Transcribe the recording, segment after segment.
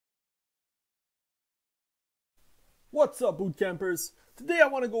What's up, Bootcampers? Today I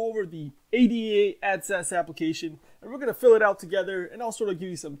want to go over the ADEA AADSAS application, and we're going to fill it out together, and I'll sort of give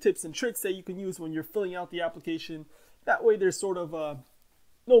you some tips and tricks that you can use when you're filling out the application. That way there's sort of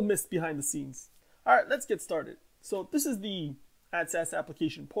no mist behind the scenes. Alright, let's get started. So this is the AADSAS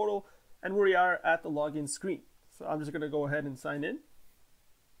application portal, and we are at the login screen. So I'm just going to go ahead and sign in.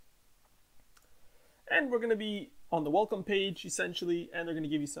 And we're going to be on the welcome page, essentially, and they're going to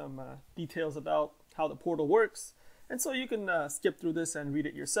give you some details about how the portal works. And so you can skip through this and read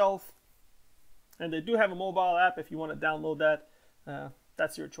it yourself. And they do have a mobile app if you want to download that.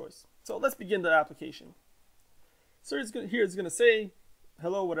 That's your choice. So let's begin the application. So here it's going to say,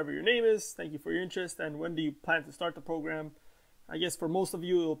 hello, whatever your name is, thank you for your interest, and when do you plan to start the program? I guess for most of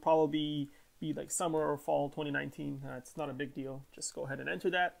you, it'll probably be like summer or fall 2019. It's not a big deal. Just go ahead and enter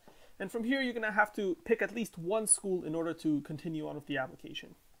that. And from here, you're going to have to pick at least one school in order to continue on with the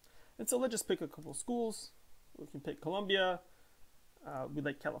application. And so let's just pick a couple schools. We can pick Columbia. We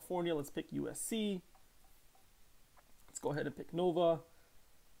like California. Let's pick USC. Let's go ahead and pick Nova.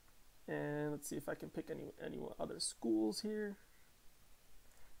 And let's see if I can pick any other schools here.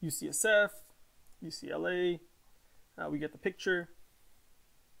 UCSF, UCLA. We get the picture.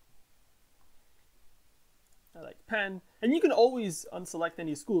 I like Penn. And you can always unselect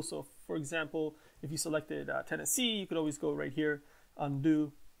any school. So for example, if you selected Tennessee, you could always go right here,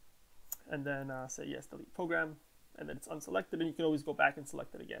 undo, and then say yes, delete program, and then it's unselected, and you can always go back and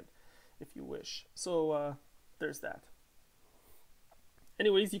select it again if you wish. So there's that.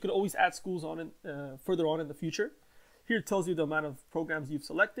 Anyways, you can always add schools on further on in the future. Here it tells you the amount of programs you've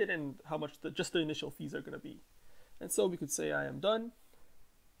selected and how much just the initial fees are going to be. And so we could say I am done.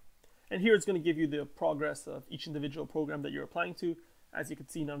 And here it's going to give you the progress of each individual program that you're applying to. As you can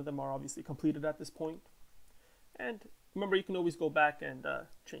see, none of them are obviously completed at this point. And remember, you can always go back and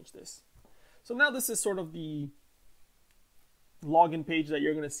change this. So now this is sort of the login page that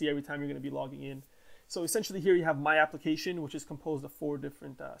you're going to see every time you're going to be logging in. So essentially here you have My Application, which is composed of 4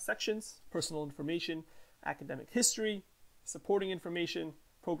 different sections: personal information, academic history, supporting information,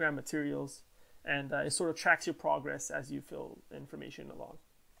 program materials, and it sort of tracks your progress as you fill information along.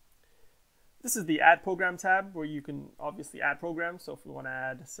 This is the Add Program tab, where you can obviously add programs. So if we want to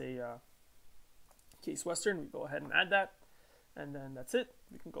add, say, Case Western, we go ahead and add that, and then that's it.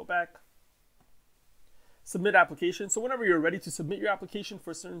 We can go back. Submit application. So whenever you're ready to submit your application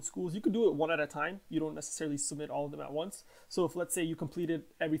for certain schools, you can do it one at a time. You don't necessarily submit all of them at once. So if, let's say, you completed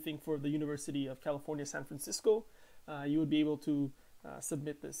everything for the University of California, San Francisco, you would be able to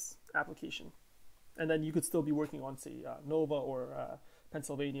submit this application. And then you could still be working on, say, Nova or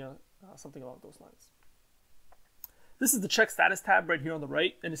Pennsylvania, something along those lines. This is the Check Status tab right here on the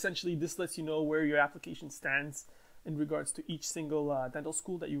right. And essentially, this lets you know where your application stands in regards to each single dental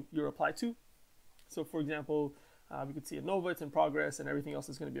school that you're applied to. So for example, we could see at Nova, it's in progress, and everything else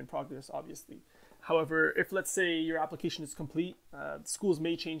is going to be in progress, obviously. However, if let's say your application is complete, schools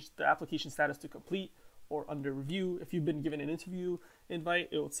may change the application status to complete or under review. If you've been given an interview invite,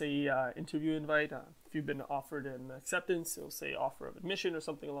 it will say interview invite. If you've been offered an acceptance, it will say offer of admission or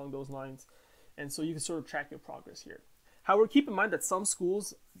something along those lines. And so you can sort of track your progress here. However, keep in mind that some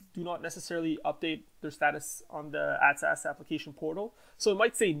schools do not necessarily update their status on the AADSAS application portal. So it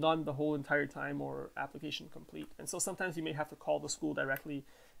might say none the whole entire time or application complete. And so sometimes you may have to call the school directly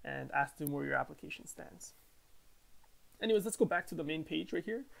and ask them where your application stands. Anyways, let's go back to the main page right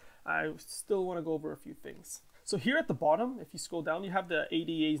here. I still want to go over a few things. So here at the bottom, if you scroll down, you have the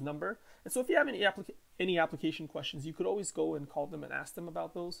ADA's number. And so if you have any application questions, you could always go and call them and ask them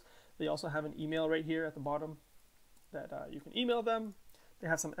about those. They also have an email right here at the bottom that you can email them. They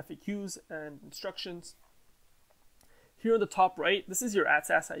have some FAQs and instructions. Here on the top right, this is your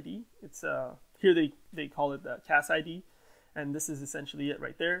AADSAS ID. It's here they call it the CAS ID, and this is essentially it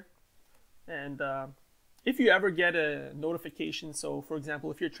right there. And if you ever get a notification, so for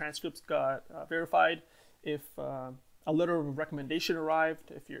example, if your transcripts got verified, if a letter of recommendation arrived,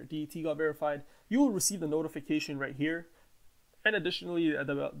 if your DET got verified, you will receive the notification right here. And additionally,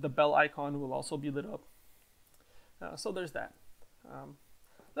 the bell icon will also be lit up. So there's that.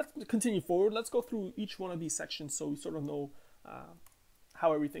 Let's continue forward. Let's go through each one of these sections so we sort of know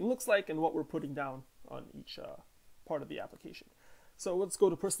how everything looks like and what we're putting down on each part of the application. So let's go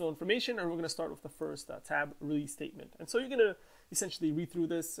to personal information, and we're going to start with the first tab, release statement. And so you're going to essentially read through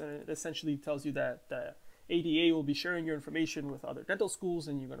this, and it essentially tells you that the ADA will be sharing your information with other dental schools,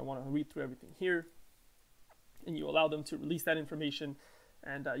 and you're going to want to read through everything here. And you allow them to release that information,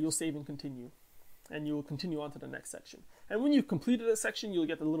 and you'll save and continue. And you will continue on to the next section. And when you've completed a section, you'll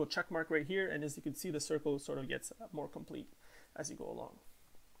get the little check mark right here, and as you can see, the circle sort of gets more complete as you go along.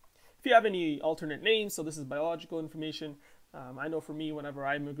 If you have any alternate names, so this is biological information. I know for me, whenever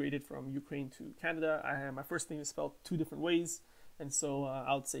I immigrated from Ukraine to Canada, my first name is spelled 2 different ways. And so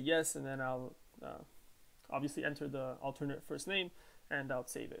I'll say yes, and then I'll obviously enter the alternate first name, and I'll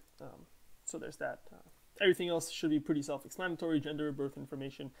save it. So there's that. Everything else should be pretty self-explanatory, gender, birth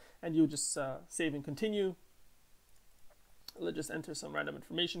information, and you'll just save and continue. Let's just enter some random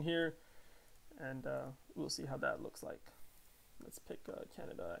information here, and we'll see how that looks like. Let's pick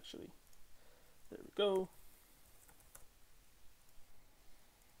Canada, actually. There we go.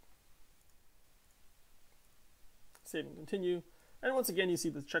 Save and continue. And once again, you see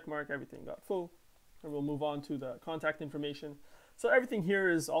the check mark, everything got full. And we'll move on to the contact information. So everything here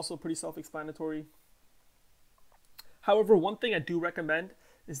is also pretty self-explanatory. However, one thing I do recommend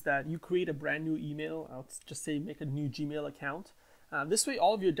is that you create a brand new email. I'll just say make a new Gmail account. This way,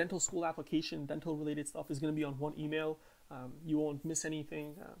 all of your dental school application, dental related stuff is going to be on one email. You won't miss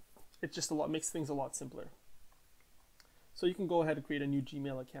anything. It just makes things a lot simpler. So you can go ahead and create a new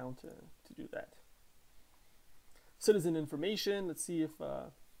Gmail account to do that. Citizen information. Let's see if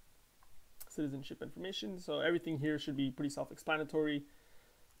citizenship information. So everything here should be pretty self-explanatory.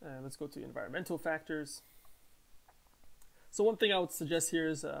 Let's go to environmental factors. So one thing I would suggest here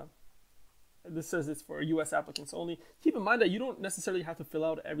is, this says it's for US applicants only. Keep in mind that you don't necessarily have to fill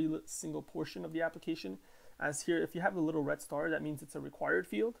out every single portion of the application. As here, if you have the little red star, that means it's a required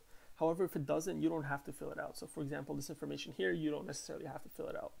field. However, if it doesn't, you don't have to fill it out. So for example, this information here, you don't necessarily have to fill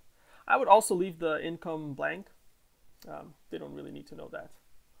it out. I would also leave the income blank. They don't really need to know that.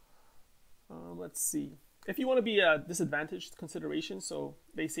 Let's see. If you want to be a disadvantaged consideration, so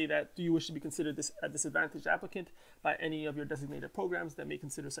they say that, do you wish to be considered a disadvantaged applicant by any of your designated programs that may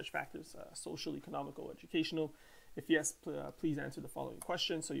consider such factors social, economical, educational? If yes, please answer the following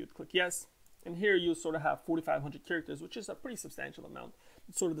question. So you'd click yes. And here you sort of have 4,500 characters, which is a pretty substantial amount.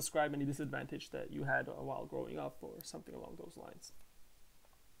 It sort of describe any disadvantage that you had while growing up or something along those lines.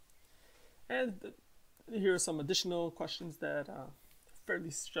 And here are some additional questions that fairly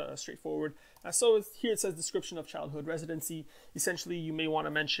straightforward. So here it says description of childhood residency. Essentially, you may want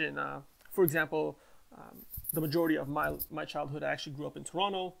to mention, for example, the majority of my childhood, I actually grew up in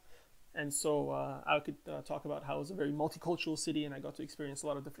Toronto. And so I could talk about how it was a very multicultural city and I got to experience a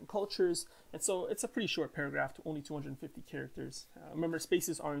lot of different cultures. And so it's a pretty short paragraph, only 250 characters. Remember,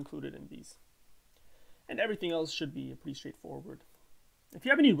 spaces are included in these. And everything else should be pretty straightforward. If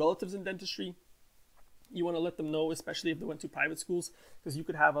you have any relatives in dentistry, you want to let them know, especially if they went to private schools, because you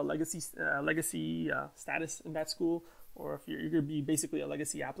could have a legacy status in that school, or if you're going to be basically a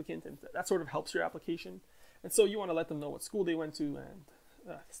legacy applicant, and that sort of helps your application. And so you want to let them know what school they went to and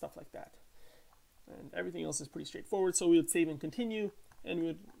stuff like that. And everything else is pretty straightforward. So we would save and continue, and we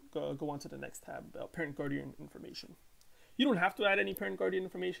would go on to the next tab, parent guardian information. You don't have to add any parent guardian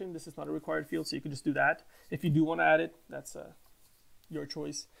information. This is not a required field, so you can just do that. If you do want to add it, that's your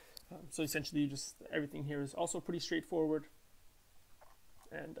choice. So essentially, everything here is also pretty straightforward.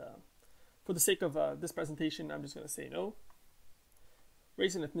 And for the sake of this presentation, I'm just going to say no.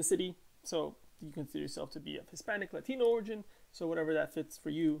 Race and ethnicity. So you consider yourself to be of Hispanic, Latino origin. So whatever that fits for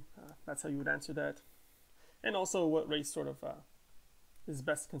you, that's how you would answer that. And also what race sort of is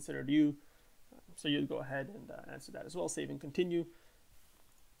best considered you. So you'd go ahead and answer that as well. Save and continue.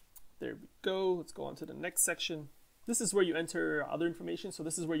 There we go. Let's go on to the next section. This is where you enter other information. So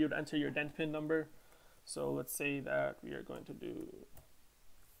this is where you'd enter your dent pin number. So let's say that we are going to do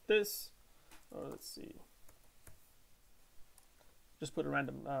this, or let's see. Just put a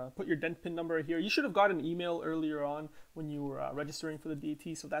random, put your dent pin number here. You should have got an email earlier on when you were registering for the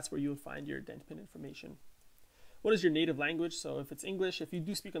DAT. So that's where you would find your dent pin information. What is your native language? So if it's English, if you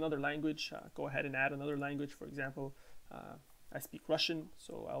do speak another language, go ahead and add another language. For example, I speak Russian,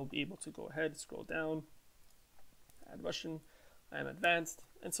 so I'll be able to go ahead, scroll down, add Russian. I am advanced,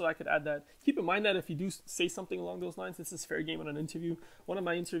 and so I could add that. Keep in mind that if you do say something along those lines, this is fair game on an interview. One of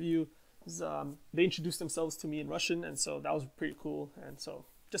my interviews, they introduced themselves to me in Russian, and so that was pretty cool, and so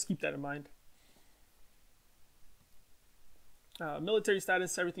just keep that in mind. Military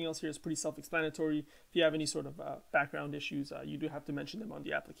status, everything else here is pretty self-explanatory. If you have any sort of background issues, you do have to mention them on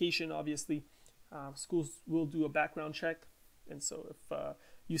the application, obviously. Schools will do a background check, and so if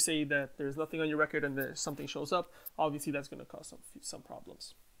you say that there's nothing on your record and there's something shows up, obviously that's going to cause some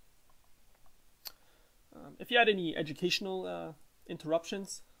problems. If you had any educational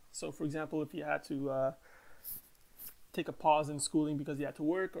interruptions, so for example, if you had to take a pause in schooling because you had to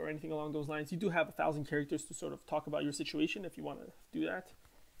work or anything along those lines, you do have 1,000 characters to sort of talk about your situation if you want to do that.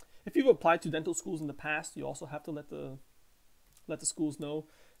 If you've applied to dental schools in the past, you also have to let the schools know,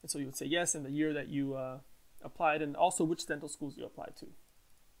 and so you would say yes and the year that you applied, and also which dental schools you applied to.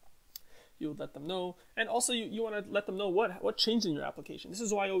 you would let them know. And also you want to let them know what changed in your application. This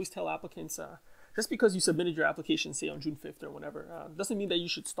is why I always tell applicants, just because you submitted your application, say on June 5th or whenever, doesn't mean that you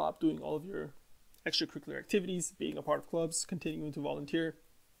should stop doing all of your extracurricular activities, being a part of clubs, continuing to volunteer.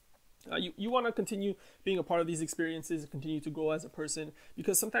 You want to continue being a part of these experiences, continue to grow as a person,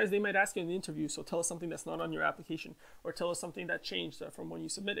 because sometimes they might ask you in the interview, so tell us something that's not on your application, or tell us something that changed from when you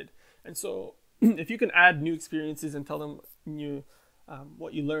submitted. And so if you can add new experiences and tell them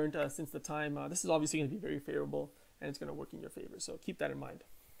what you learned since the time, this is obviously going to be very favorable, and it's going to work in your favor. So keep that in mind.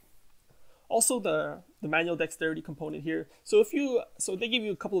 Also, the manual dexterity component here. So they give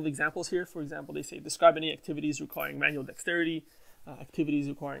you a couple of examples here. For example, they say describe any activities requiring manual dexterity, activities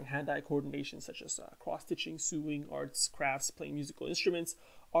requiring hand-eye coordination, such as cross-stitching, sewing, arts, crafts, playing musical instruments,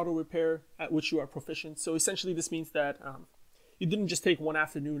 auto repair, at which you are proficient. So essentially, this means that you didn't just take one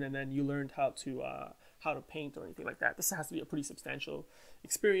afternoon and then you learned how to paint or anything like that. This has to be a pretty substantial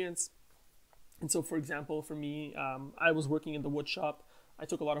experience. And so, for example, for me, I was working in the wood shop. I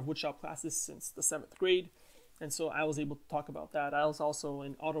took a lot of woodshop classes since the 7th grade, and so I was able to talk about that. I was also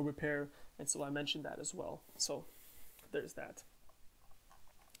in auto repair, and so I mentioned that as well. So there's that.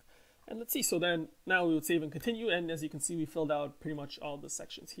 And let's see, so then now we would save and continue, and as you can see, we filled out pretty much all the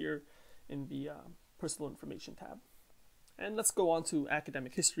sections here in the personal information tab. And let's go on to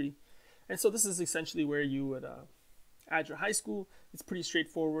academic history. And so this is essentially where you would add your high school. It's pretty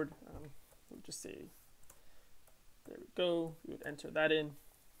straightforward. We'll just say, there we go. We would enter that in.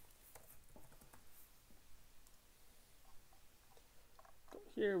 Go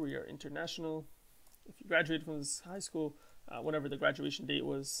here, we are international. If you graduated from this high school, whenever the graduation date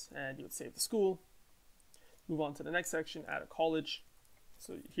was, and you would save the school. Move on to the next section, add a college.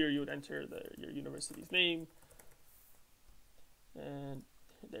 So here you would enter your university's name. And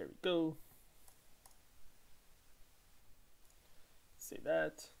there we go. Save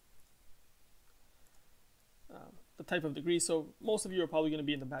that. The type of degree, so most of you are probably going to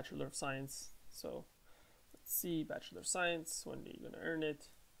be in the Bachelor of Science. So let's see, Bachelor of Science, when are you going to earn it?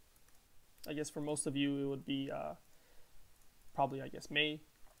 I guess for most of you it would be probably, I guess, May.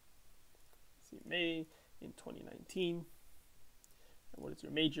 Let's see, May in 2019. And what is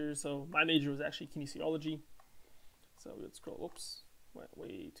your major? So my major was actually kinesiology. So we would scroll, oops, went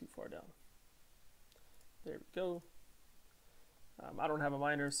way too far down. There we go. I don't have a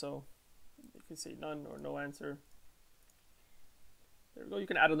minor, so you can say none or no answer. There we go. You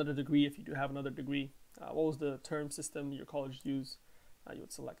can add another degree if you do have another degree. What was the term system your college used? You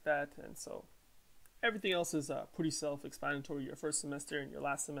would select that. And so everything else is pretty self-explanatory. Your first semester and your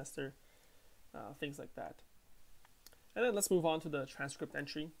last semester, things like that. And then let's move on to the transcript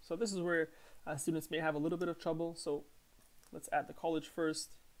entry. So this is where students may have a little bit of trouble. So let's add the college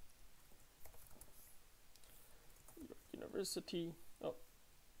first. University.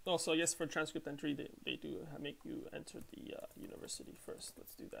 Oh, so yes, for transcript entry, they do make you enter the university first.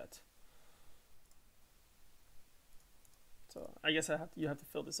 Let's do that. So I guess you have to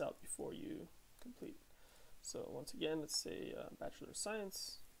fill this out before you complete. So once again, let's say Bachelor of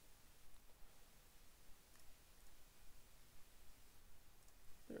Science.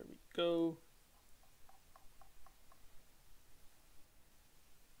 There we go.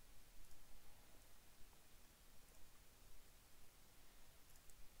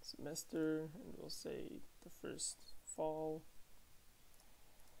 Semester, and we'll say the first fall.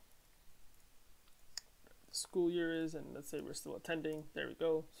 The school year is, and let's say we're still attending. There we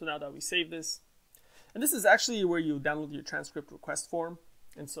go. So now that we save this, and this is actually where you download your transcript request form.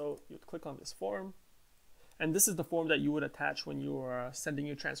 And so you would click on this form, and this is the form that you would attach when you are sending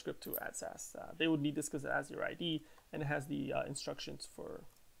your transcript to AADSAS. They would need this because it has your ID and it has the instructions for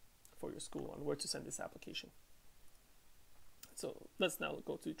your school on where to send this application. So let's now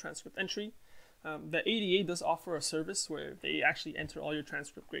go to transcript entry. The ADA does offer a service where they actually enter all your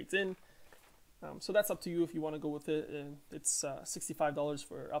transcript grades in. So that's up to you if you want to go with it. It's $65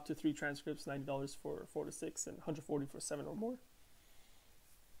 for up to 3 transcripts, $90 for 4 to 6, and $140 for 7 or more.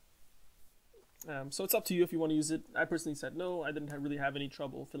 So it's up to you if you want to use it. I personally said no. I didn't really have any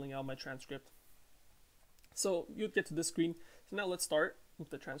trouble filling out my transcript. So you'd get to this screen. So now let's start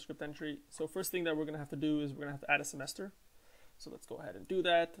with the transcript entry. So first thing that we're going to have to do is we're going to have to add a semester. So let's go ahead and do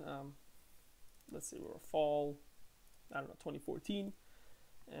that. Let's say we're a fall, I don't know, 2014,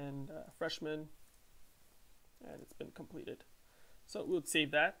 and freshman, and it's been completed. So we would save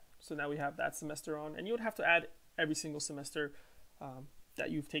that. So now we have that semester on, and you would have to add every single semester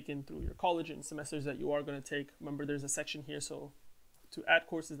that you've taken through your college and semesters that you are going to take. Remember, there's a section here so to add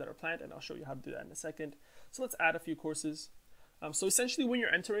courses that are planned, and I'll show you how to do that in a second. So let's add a few courses. So essentially, when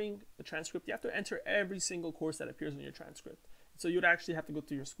you're entering the transcript, you have to enter every single course that appears in your transcript. So you'd actually have to go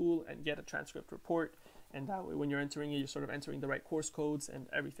to your school and get a transcript report, and that way when you're entering it, you're sort of entering the right course codes and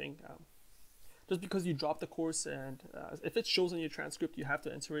everything. Just because you dropped the course, and if it shows on your transcript, you have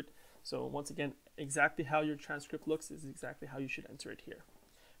to enter it. So once again, exactly how your transcript looks is exactly how you should enter it here.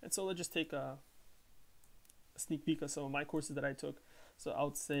 And so let's just take a sneak peek of some of my courses that I took. So I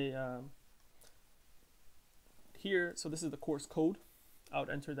would say here, so this is the course code. I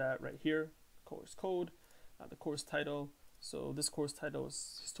would enter that right here, course code, the course title. So this course title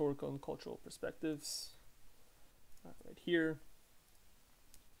is Historical and Cultural Perspectives, right here.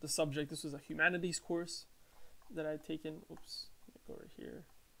 The subject, this was a humanities course that I'd taken. Oops, let me go right here.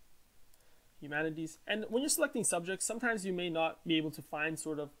 Humanities. And when you're selecting subjects, sometimes you may not be able to find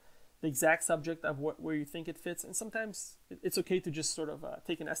sort of the exact subject of where you think it fits, and sometimes it's okay to just sort of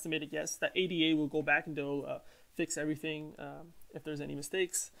take an estimated guess. That ADA will go back and they'll fix everything if there's any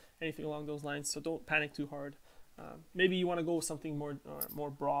mistakes, anything along those lines. So don't panic too hard. Maybe you want to go with something more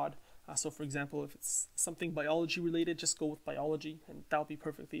broad. So for example, if it's something biology related, just go with biology, and that'll be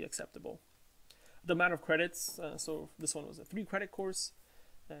perfectly acceptable. The amount of credits, so this one was a 3-credit course,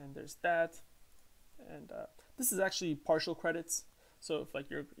 and there's that. And this is actually partial credits. So if like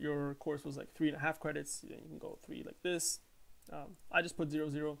your course was like 3.5 credits, you can go 3 like this. I just put 0,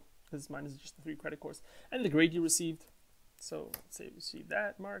 0 because mine is just a 3-credit course. And the grade you received. So let's say you received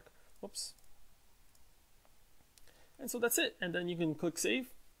that mark. Whoops. And so that's it. And then you can click save.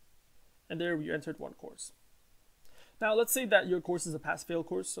 And there you entered 1 course. Now let's say that your course is a pass-fail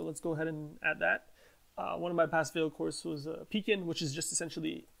course. So let's go ahead and add that. One of my pass-fail courses was Pekin, which is just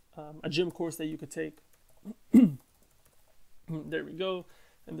essentially a gym course that you could take. There we go.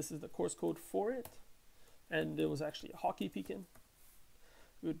 And this is the course code for it. And it was actually a hockey Pekin.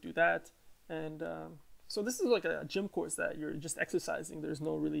 We would do that. And so this is like a gym course that you're just exercising. There's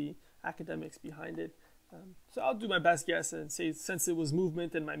no really academics behind it. So I'll do my best guess and say, since it was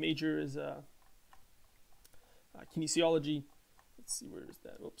movement and my major is kinesiology. Let's see, where is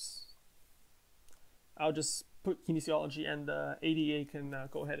that? Oops. I'll just put kinesiology, and the ADA can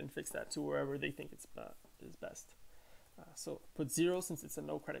go ahead and fix that to wherever they think it's is best. So put 0 since it's a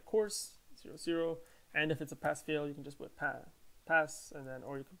no credit course, 0, 0. And if it's a pass-fail, you can just put pass, and then,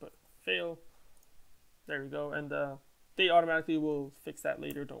 or you can put fail. There we go. And they automatically will fix that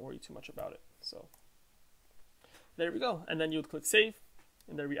later. Don't worry too much about it. So there we go. And then you would click save,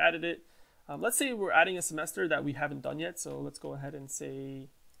 and there we added it. Let's say we're adding a semester that we haven't done yet. So let's go ahead and say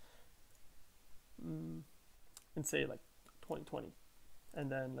like 2020.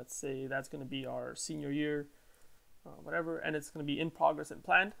 And then let's say that's going to be our senior year, whatever, and it's going to be in progress and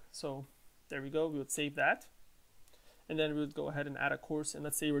planned. So there we go. We would save that, and then we would go ahead and add a course. And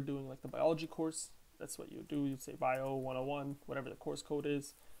let's say we're doing like the biology course. That's what you would do. You'd say Bio 101, whatever the course code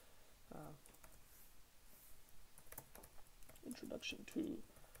is. Introduction to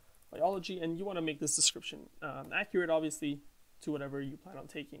biology, and you want to make this description accurate, obviously, to whatever you plan on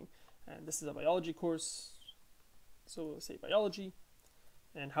taking. And this is a biology course, so we'll say biology,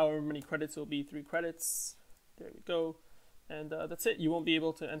 and however many credits, it will be 3 credits. There we go. And that's it. You won't be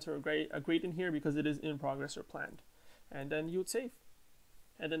able to enter a grade in here because it is in progress or planned. And then you would save.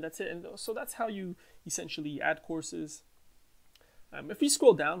 And then that's it. And so that's how you essentially add courses. If we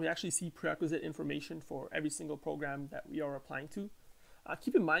scroll down, we actually see prerequisite information for every single program that we are applying to.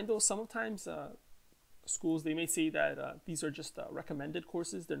 Keep in mind though, sometimes schools, they may say that these are just recommended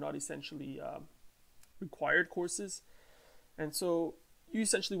courses. They're not essentially required courses. And so you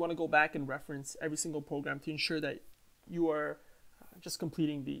essentially want to go back and reference every single program to ensure that you are just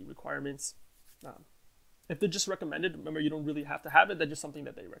completing the requirements. If they're just recommended, remember, you don't really have to have it. They're just something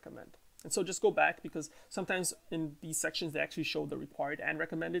that they recommend. And so just go back, because sometimes in these sections, they actually show the required and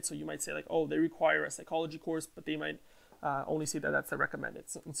recommended. So you might say like, oh, they require a psychology course, but they might only say that that's the recommended.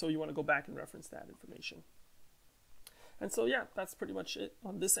 And so you want to go back and reference that information. And so, yeah, that's pretty much it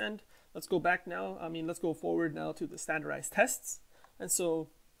on this end. Let's go back now. Let's go forward now to the standardized tests. And so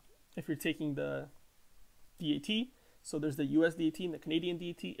if you're taking the DAT, so there's the US DAT and the Canadian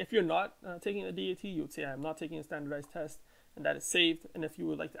DAT. If you're not taking a DAT, you would say I'm not taking a standardized test, and that is saved. And if you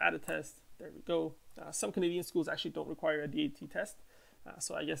would like to add a test, there we go. Some Canadian schools actually don't require a DAT test,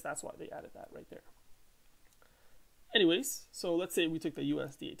 so I guess that's why they added that right there. Anyways, so let's say we took the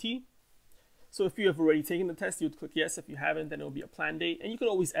US DAT. So if you have already taken the test, you would click yes. If you haven't, then it will be a planned date, and you can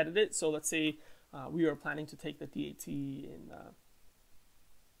always edit it. So let's say we are planning to take the DAT in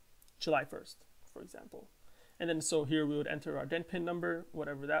July 1st, for example. And then so here we would enter our DENT pin number,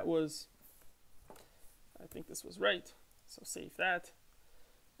 whatever that was. I think this was right, so save that.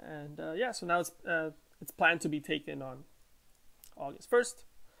 And yeah, so now it's planned to be taken on August 1st.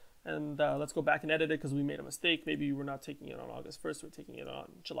 And let's go back and edit it because we made a mistake. Maybe we're not taking it on August 1st, we're taking it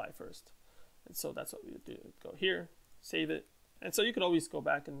on July 1st. And so that's what we would do. Go here, save it. And so you could always go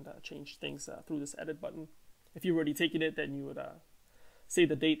back and change things through this edit button. If you've already taken it, then you would say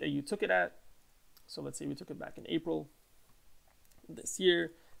the date that you took it at. So let's say we took it back in April this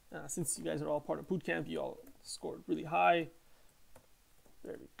year. Since you guys are all part of Bootcamp, you all scored really high.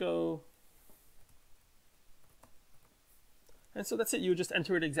 There we go. And so that's it. You would just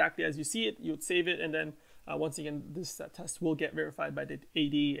enter it exactly as you see it. You would save it, and then once again, this test will get verified by the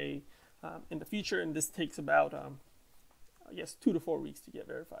ADEA in the future. And this takes about, I guess, 2 to 4 weeks to get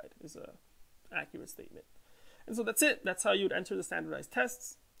verified is an accurate statement. And so that's it. That's how you would enter the standardized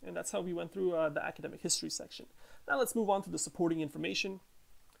tests. And that's how we went through the academic history section. Now let's move on to the supporting information.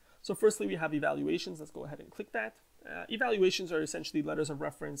 So firstly, we have evaluations. Let's go ahead and click that. Evaluations are essentially letters of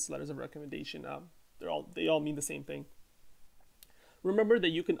reference, letters of recommendation. They all mean the same thing. Remember that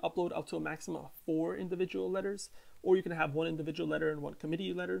you can upload up to a maximum of 4 individual letters, or you can have 1 individual letter and 1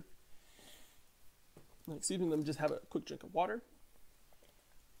 committee letter. Excuse me, let me just have a quick drink of water.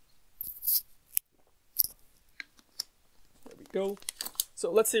 There we go.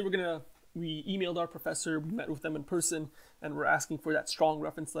 So let's say we emailed our professor, we met with them in person, and we're asking for that strong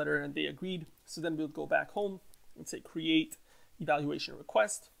reference letter, and they agreed. So then we'll go back home and say create evaluation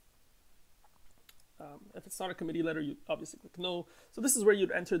request. If it's not a committee letter, you obviously click no. So this is where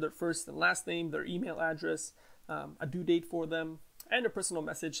you'd enter their first and last name, their email address, a due date for them, and a personal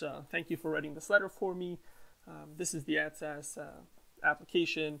message. Thank you for writing this letter for me. This is the AADSAS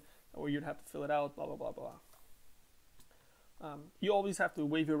application, where you'd have to fill it out, blah, blah, blah, blah. You always have to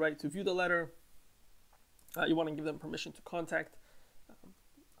waive your right to view the letter. You want to give them permission to contact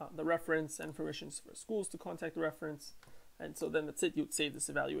the reference and permissions for schools to contact the reference. And so then that's it. You would save this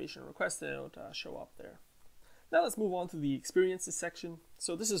evaluation request and it would show up there. Now let's move on to the experiences section.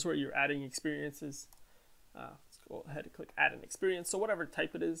 So this is where you're adding experiences. Let's go ahead and click add an experience. So whatever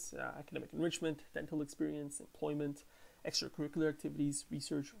type it is, academic enrichment, dental experience, employment, extracurricular activities,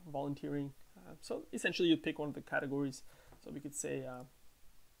 research, volunteering. So essentially you'd pick one of the categories. So we could say,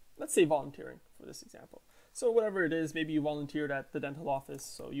 let's say volunteering for this example. So whatever it is, maybe you volunteered at the dental office.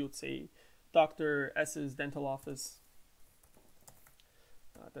 So you would say Dr. S's dental office.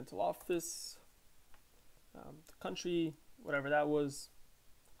 The country, whatever that was.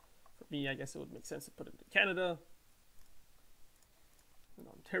 For me, I guess it would make sense to put it in Canada. In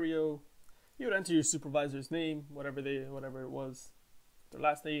Ontario. You would enter your supervisor's name, whatever it was. Their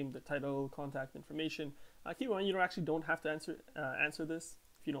last name, their title, contact information. Keep in mind, you don't have to answer this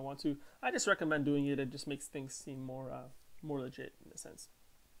if you don't want to. I just recommend doing it. It just makes things seem more legit in a sense.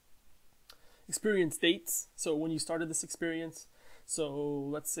 Experience dates. So when you started this experience, so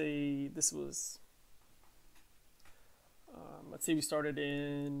let's say this was, let's say we started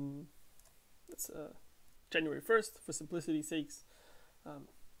in January 1st for simplicity's sakes.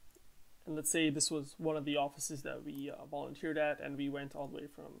 And let's say this was one of the offices that we volunteered at, and we went all the way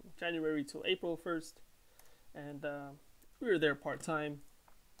from January till April 1st. And we were there part-time.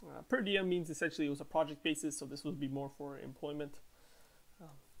 Per diem means essentially it was a project basis, so this would be more for employment.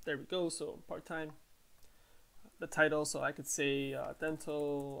 There we go, so part-time. The title, so I could say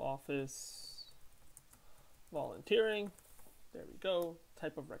dental office volunteering. There we go.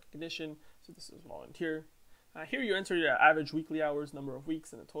 Type of recognition, so this is volunteer. Here you enter your average weekly hours, number of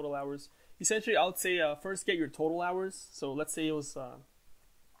weeks, and the total hours. Essentially, I would say first get your total hours. So let's say it was, I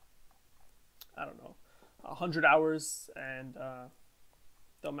don't know, 100 hours and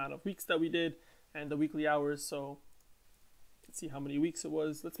the amount of weeks that we did and the weekly hours. So let's see how many weeks it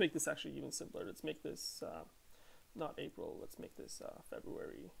was. Let's make this actually even simpler. Let's make this not April. Let's make this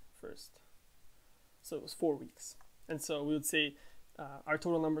February 1st. So it was 4 weeks. And so we would say our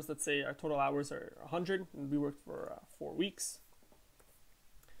total numbers, let's say our total hours are 100 and we worked for 4 weeks.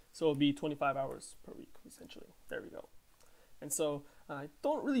 So it would be 25 hours per week, essentially. There we go. And so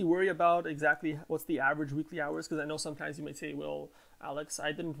don't really worry about exactly what's the average weekly hours, because I know sometimes you might say, well, Alex,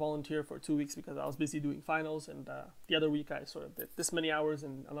 I didn't volunteer for 2 weeks because I was busy doing finals, and the other week I sort of did this many hours,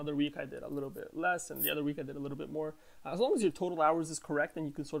 and another week I did a little bit less, and the other week I did a little bit more. As long as your total hours is correct and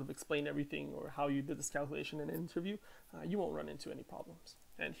you can sort of explain everything or how you did this calculation in an interview, you won't run into any problems.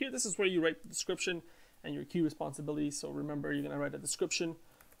 And here, this is where you write the description and your key responsibilities. So remember, you're going to write a description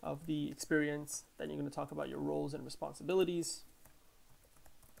of the experience, then you're going to talk about your roles and responsibilities.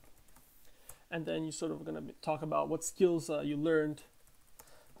 And then you're sort of going to talk about what skills you learned,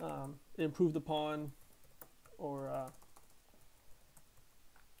 improved upon, or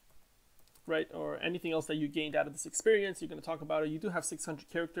or anything else that you gained out of this experience. You're going to talk about it. You do have 600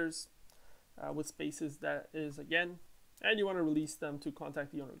 characters with spaces. That is, again, and you want to release them to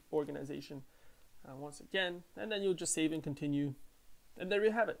contact the organization once again, and then you'll just save and continue, and there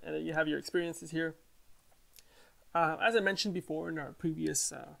you have it, and then you have your experiences here. As I mentioned before in our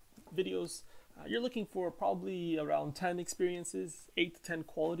previous videos, you're looking for probably around 10 experiences, 8 to 10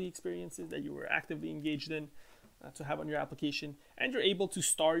 quality experiences that you were actively engaged in to have on your application, and you're able to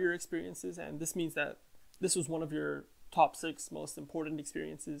star your experiences, and this means that this was one of your top 6 most important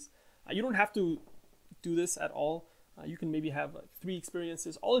experiences. You don't have to do this at all. You can maybe have like 3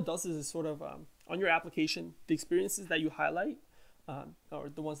 experiences. All it does is sort of on your application, the experiences that you highlight, or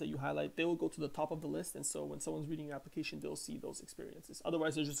the ones that you highlight, they will go to the top of the list, and so when someone's reading your application, they'll see those experiences.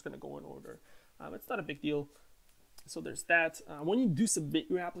 Otherwise, they're just going to go in order. It's not a big deal. So there's that. When you do submit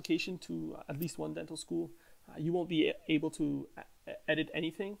your application to at least one dental school, you won't be able to edit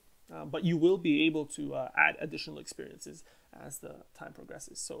anything, but you will be able to add additional experiences as the time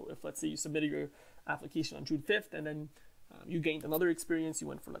progresses. So if, let's say, you submitted your application on June 5th and then you gained another experience, you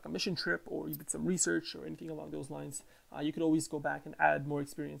went for like a mission trip, or you did some research or anything along those lines, you could always go back and add more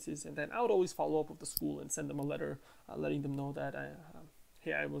experiences, and then I would always follow up with the school and send them a letter letting them know that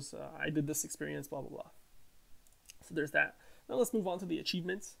hey, I did this experience, blah blah blah. So there's that. Now let's move on to the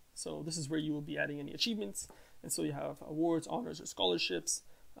achievements. So this is where you will be adding any achievements, and so you have awards, honors, or scholarships.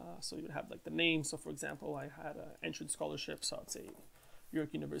 So you would have like the name. So for example, I had an entrance scholarship, so I'd say York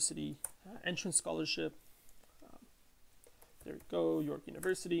University entrance scholarship. There we go, York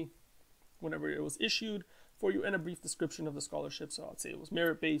University, whenever it was issued for you, and a brief description of the scholarship. So I'd say it was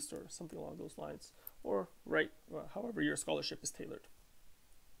merit-based or something along those lines, or however your scholarship is tailored.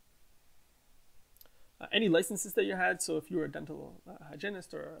 Any licenses that you had, so if you were a dental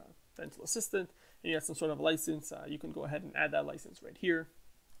hygienist or a dental assistant and you had some sort of license, you can go ahead and add that license right here.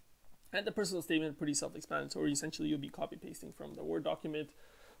 And the personal statement, pretty self-explanatory. Essentially, you'll be copy-pasting from the Word document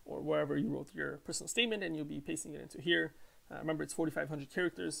or wherever you wrote your personal statement, and you'll be pasting it into here. Remember, it's 4,500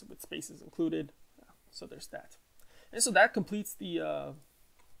 characters with spaces included. So there's that. And so that completes the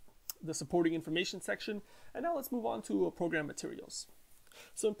supporting information section. And now let's move on to program materials.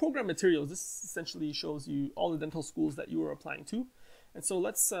 So in program materials, this essentially shows you all the dental schools that you are applying to. And so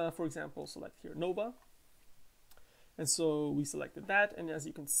let's, for example, select here Nova. And so we selected that. And as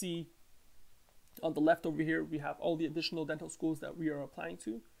you can see on the left over here, we have all the additional dental schools that we are applying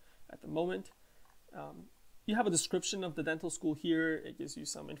to at the moment. You have a description of the dental school here. It gives you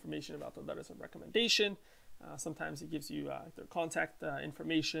some information about the letters of recommendation. Sometimes it gives you their contact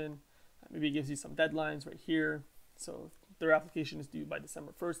information. Maybe it gives you some deadlines right here. So their application is due by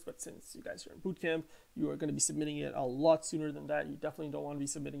December 1st, but since you guys are in bootcamp, you are going to be submitting it a lot sooner than that. You definitely don't want to be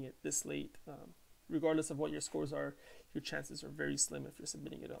submitting it this late. Regardless of what your scores are, your chances are very slim if you're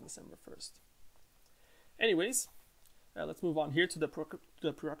submitting it on December 1st. Anyways, let's move on here to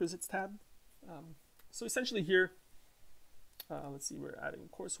the prerequisites tab. So essentially here, let's see, we're adding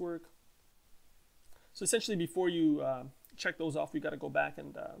coursework. So essentially before you check those off, we got to go back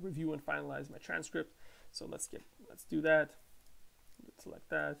and review and finalize my transcript. So let's do that. Select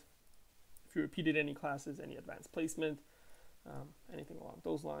that. If you repeated any classes, any advanced placement, anything along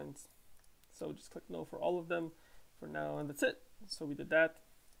those lines. So just click no for all of them for now, and that's it. So we did that.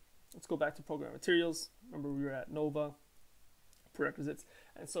 Let's go back to program materials. Remember, we were at Nova, prerequisites.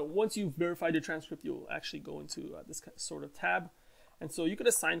 And so once you've verified your transcript, you'll actually go into this sort of tab. And so you could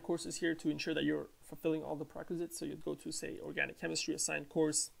assign courses here to ensure that you're fulfilling all the prerequisites. So you'd go to, say, organic chemistry assigned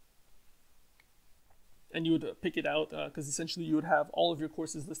course, and you would pick it out because essentially you would have all of your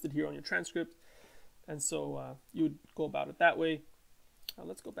courses listed here on your transcript. And so you would go about it that way.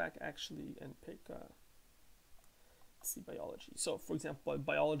 Let's go back actually and pick, let's see, biology. So for example,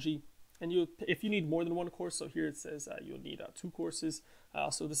 biology, and if you need more than one course, so here it says you'll need 2 courses.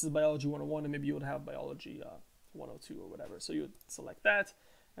 So this is biology 101, and maybe you would have biology 102 or whatever. So you would select that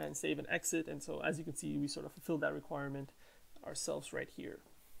and save and exit. And so as you can see, we sort of fulfilled that requirement ourselves right here.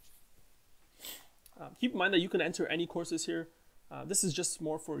 Keep in mind that you can enter any courses here. This is just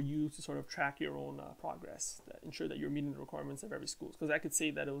more for you to sort of track your own progress, ensure that you're meeting the requirements of every school. Because I could say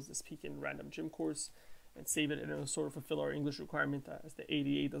that it was this peak in random gym course and save it, and it'll sort of fulfill our English requirement as the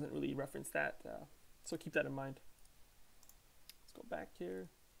ADA doesn't really reference that. So keep that in mind. Let's go back here.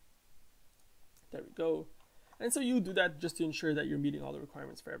 There we go. And so you do that just to ensure that you're meeting all the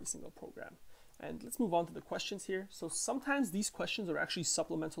requirements for every single program. And let's move on to the questions here. So sometimes these questions are actually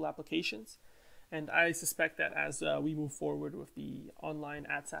supplemental applications. And I suspect that as we move forward with the online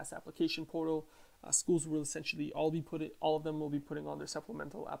AADSAS application portal, schools will essentially all of them will be putting on their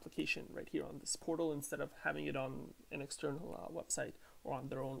supplemental application right here on this portal instead of having it on an external website or on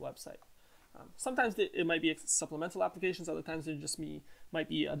their own website. Sometimes it might be supplemental applications, other times it just might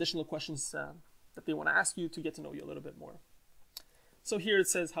be additional questions that they want to ask you to get to know you a little bit more. So here it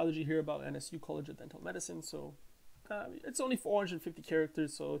says, how did you hear about NSU College of Dental Medicine? So it's only 450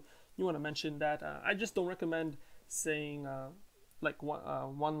 characters, so you want to mention that. I just don't recommend saying like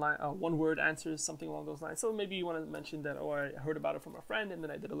one word answers, something along those lines. So maybe you want to mention that, oh, I heard about it from a friend, and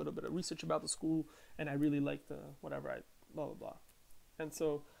then I did a little bit of research about the school, and I really liked whatever, blah, blah, blah. And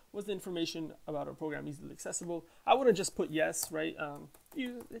so, was the information about our program easily accessible? I wouldn't just put yes, right?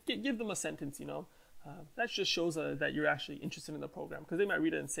 You give them a sentence, you know. That just shows that you're actually interested in the program, because they might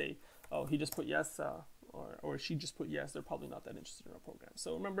read it and say, oh, he just put yes, or she just put yes. They're probably not that interested in our program.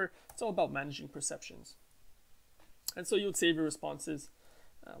 So remember, it's all about managing perceptions. And so you would save your responses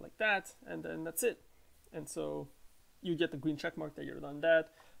like that, and then that's it. And so you get the green check mark that you're done that.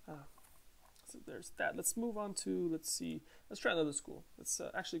 So there's that. Let's move on to, let's try another school. Let's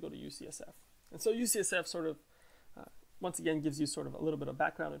actually go to UCSF. And so UCSF sort of, once again, gives you sort of a little bit of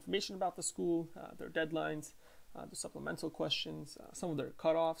background information about the school, their deadlines, the supplemental questions, some of their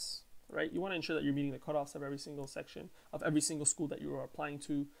cutoffs, right? You want to ensure that you're meeting the cutoffs of every single section, of every single school that you are applying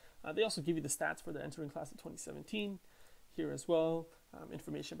to. They also give you the stats for the entering class of 2017 here as well,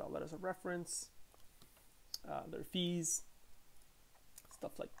 information about letters of reference, their fees,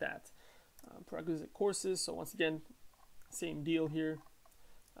 stuff like that. Prerequisite courses, so once again, same deal here.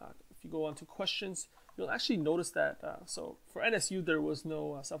 If you go on to questions, you'll actually notice that, so for NSU, there was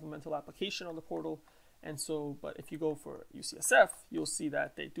no supplemental application on the portal, and so, but if you go for UCSF, you'll see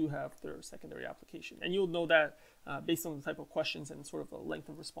that they do have their secondary application, and you'll know that based on the type of questions and sort of the length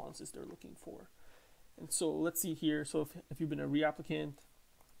of responses they're looking for. And so let's see here, so if you've been a reapplicant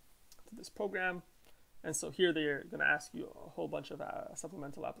to this program, and so here they're going to ask you a whole bunch of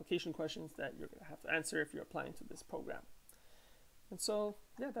supplemental application questions that you're going to have to answer if you're applying to this program. And so,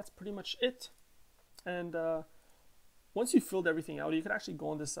 yeah, that's pretty much it. And once you've filled everything out, you can actually go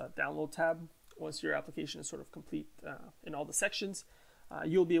on this download tab. Once your application is sort of complete in all the sections,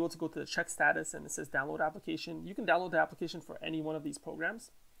 you'll be able to go to the check status, and it says download application. You can download the application for any one of these programs.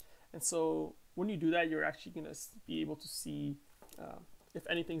 And so when you do that, you're actually going to be able to see if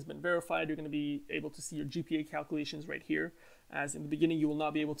anything's been verified. You're going to be able to see your GPA calculations right here. As in the beginning, you will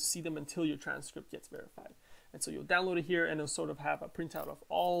not be able to see them until your transcript gets verified. And so you'll download it here, and it'll sort of have a printout of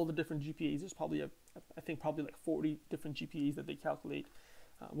all the different GPAs. There's probably, I think probably like 40 different GPAs that they calculate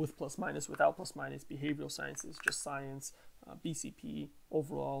with plus minus, without plus minus, behavioral sciences, just science, BCP,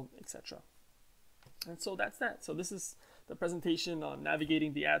 overall, etc. And so that's that. So this is the presentation on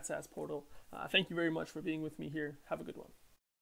navigating the AADSAS portal. Thank you very much for being with me here. Have a good one.